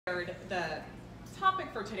The topic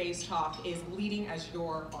for today's talk is leading as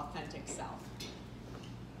your authentic self.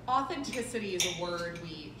 Authenticity is a word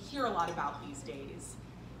we hear a lot about these days,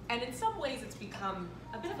 and in some ways it's become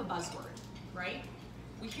a bit of a buzzword, right?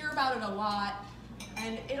 We hear about it a lot,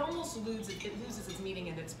 and it almost loses its meaning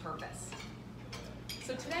and its purpose.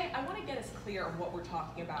 So today I want to get us clear on what we're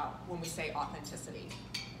talking about when we say authenticity.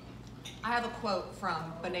 I have a quote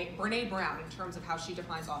from Brené Brown in terms of how she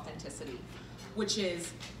defines authenticity, which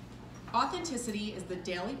is, authenticity is the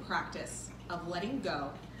daily practice of letting go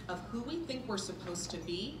of who we think we're supposed to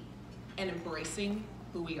be and embracing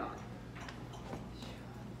who we are.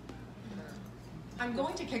 I'm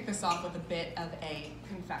going to kick this off with a bit of a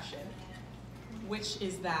confession, which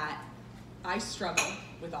is that I struggle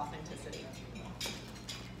with authenticity.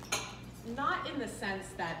 Not in the sense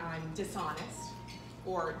that I'm dishonest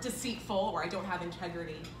or deceitful or I don't have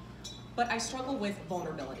integrity, but I struggle with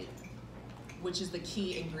vulnerability, which is the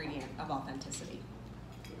key ingredient of authenticity.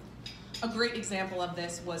 A great example of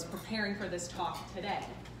this was preparing for this talk today.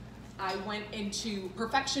 I went into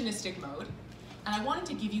perfectionistic mode, and I wanted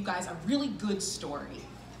to give you guys a really good story.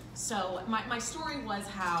 So my story was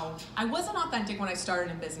how I wasn't authentic when I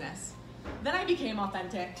started in business. Then I became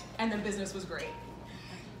authentic, and then business was great.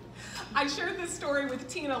 I shared this story with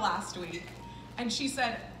Tina last week, and she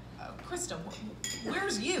said, Krista,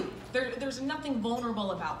 where's you? There's nothing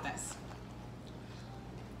vulnerable about this.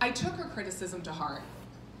 I took her criticism to heart,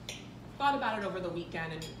 thought about it over the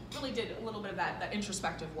weekend, and really did a little bit of that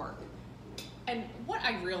introspective work. And what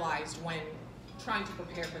I realized when trying to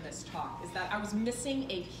prepare for this talk is that I was missing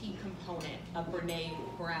a key component of Brené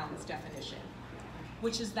Brown's definition,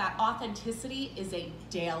 which is that authenticity is a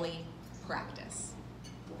daily practice.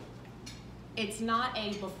 It's not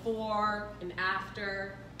a before and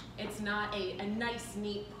after. It's not a nice,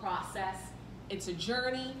 neat process. It's a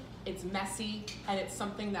journey, it's messy, and it's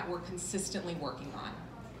something that we're consistently working on.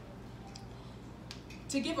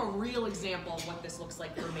 To give a real example of what this looks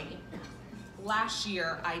like for me, last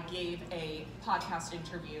year I gave a podcast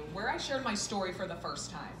interview where I shared my story for the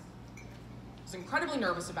first time. I was incredibly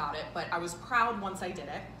nervous about it, but I was proud once I did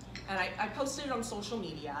it, and I posted it on social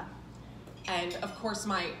media. And of course,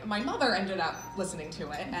 my mother ended up listening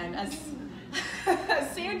to it, and as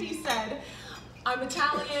Sandy said, I'm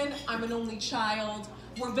Italian, I'm an only child,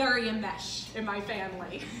 we're very enmeshed in my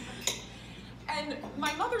family. And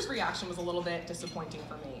my mother's reaction was a little bit disappointing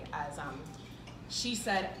for me, as she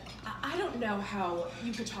said, I don't know how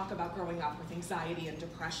you could talk about growing up with anxiety and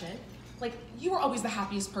depression. Like, you were always the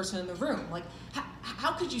happiest person in the room. Like,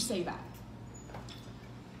 how could you say that?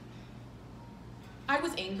 I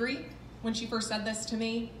was angry when she first said this to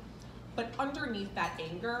me, but underneath that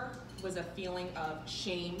anger was a feeling of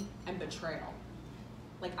shame and betrayal.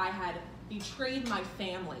 Like I had betrayed my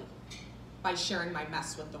family by sharing my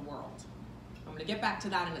mess with the world. I'm gonna get back to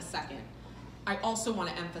that in a second. I also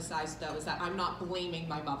wanna emphasize though is that I'm not blaming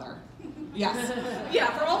my mother. Yes,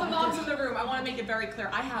 yeah, for all the moms in the room, I wanna make it very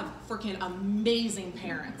clear, I have freaking amazing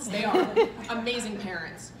parents. They are amazing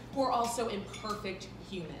parents who are also imperfect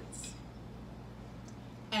humans.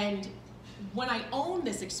 And when I own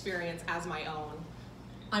this experience as my own,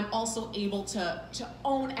 I'm also able to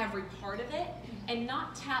own every part of it and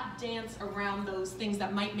not tap dance around those things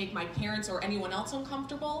that might make my parents or anyone else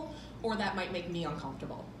uncomfortable or that might make me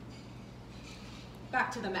uncomfortable.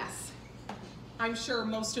 Back to the mess. I'm sure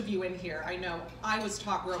most of you in here, I know I was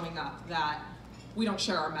taught growing up that we don't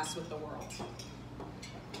share our mess with the world.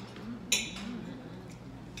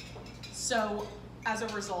 So as a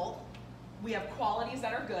result, we have qualities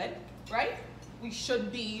that are good, right? We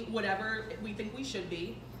should be whatever we think we should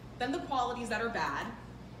be. Then the qualities that are bad,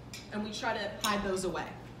 and we try to hide those away.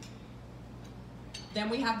 Then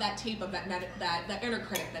we have that tape of that inner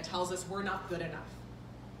critic that tells us we're not good enough.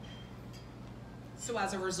 So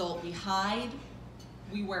as a result, we hide,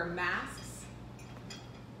 we wear masks,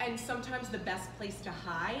 and sometimes the best place to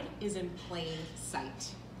hide is in plain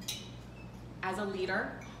sight. As a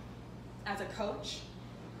leader, as a coach,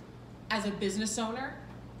 as a business owner,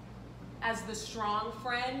 as the strong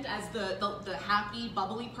friend, as the happy,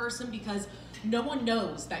 bubbly person, because no one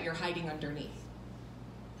knows that you're hiding underneath.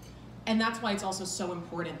 And that's why it's also so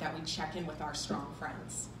important that we check in with our strong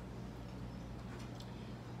friends.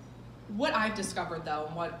 What I've discovered though,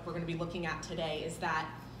 and what we're gonna be looking at today, is that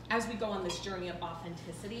as we go on this journey of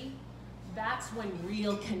authenticity, that's when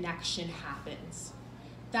real connection happens.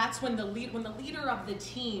 That's when when the leader of the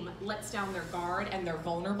team lets down their guard and they're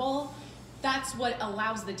vulnerable. That's what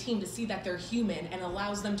allows the team to see that they're human and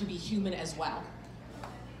allows them to be human as well.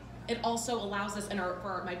 It also allows us,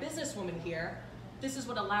 for my businesswoman here, This is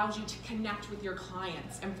what allows you to connect with your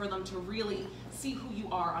clients and for them to really see who you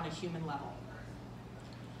are on a human level.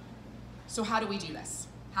 So how do we do this?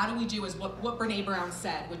 How do we do is what Brené Brown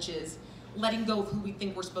said, which is letting go of who we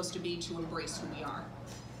think we're supposed to be to embrace who we are.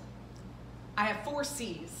 I have 4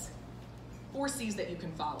 C's that you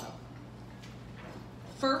can follow.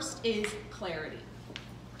 First is clarity.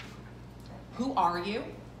 Who are you?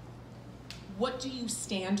 What do you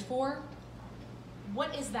stand for?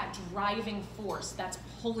 What is that driving force that's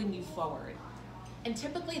pulling you forward? And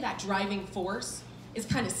typically that driving force is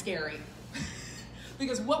kind of scary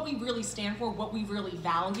because what we really stand for, what we really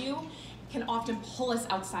value, can often pull us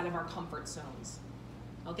outside of our comfort zones.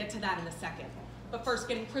 I'll get to that in a second. But first,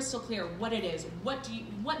 getting crystal clear what it is,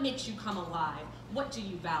 what makes you come alive, what do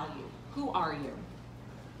you value, who are you?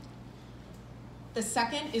 The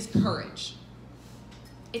second is courage.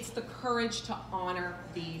 It's the courage to honor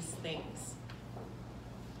these things.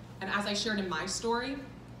 And as I shared in my story,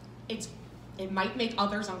 it might make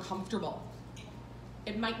others uncomfortable.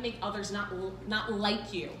 It might make others not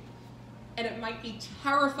like you. And it might be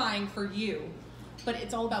terrifying for you, but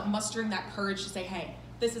it's all about mustering that courage to say, hey,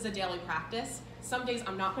 this is a daily practice. Some days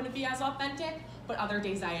I'm not going to be as authentic, but other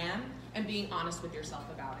days I am, and being honest with yourself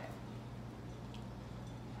about it.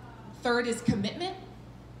 Third is commitment.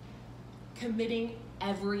 Committing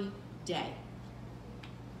every day.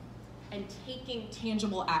 And taking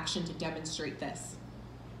tangible action to demonstrate this.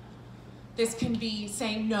 This can be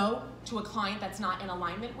saying no to a client that's not in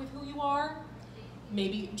alignment with who you are,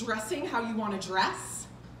 maybe dressing how you want to dress,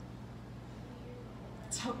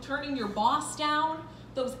 turning your boss down,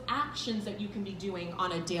 those actions that you can be doing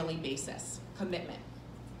on a daily basis, commitment.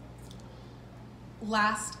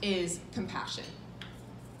 Last is compassion.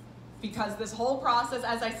 Because this whole process,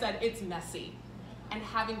 as I said, it's messy. And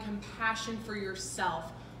having compassion for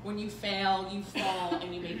yourself when you fail, you fall,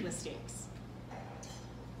 and you make mistakes.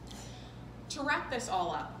 To wrap this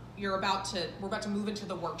all up, we're about to move into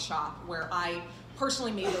the workshop where I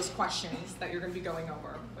personally made those questions that you're going to be going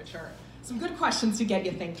over, which are some good questions to get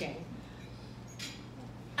you thinking.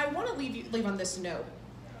 I want to leave on this note.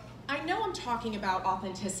 I know I'm talking about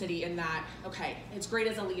authenticity in that, okay, it's great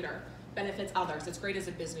as a leader, benefits others, it's great as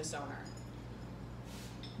a business owner.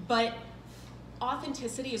 But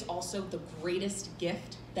authenticity is also the greatest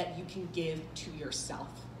gift that you can give to yourself.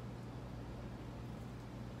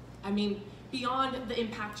 I mean, beyond the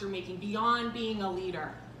impact you're making, beyond being a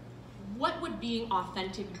leader, what would being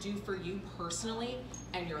authentic do for you personally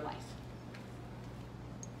and your life?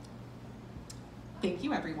 Thank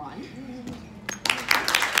you, everyone.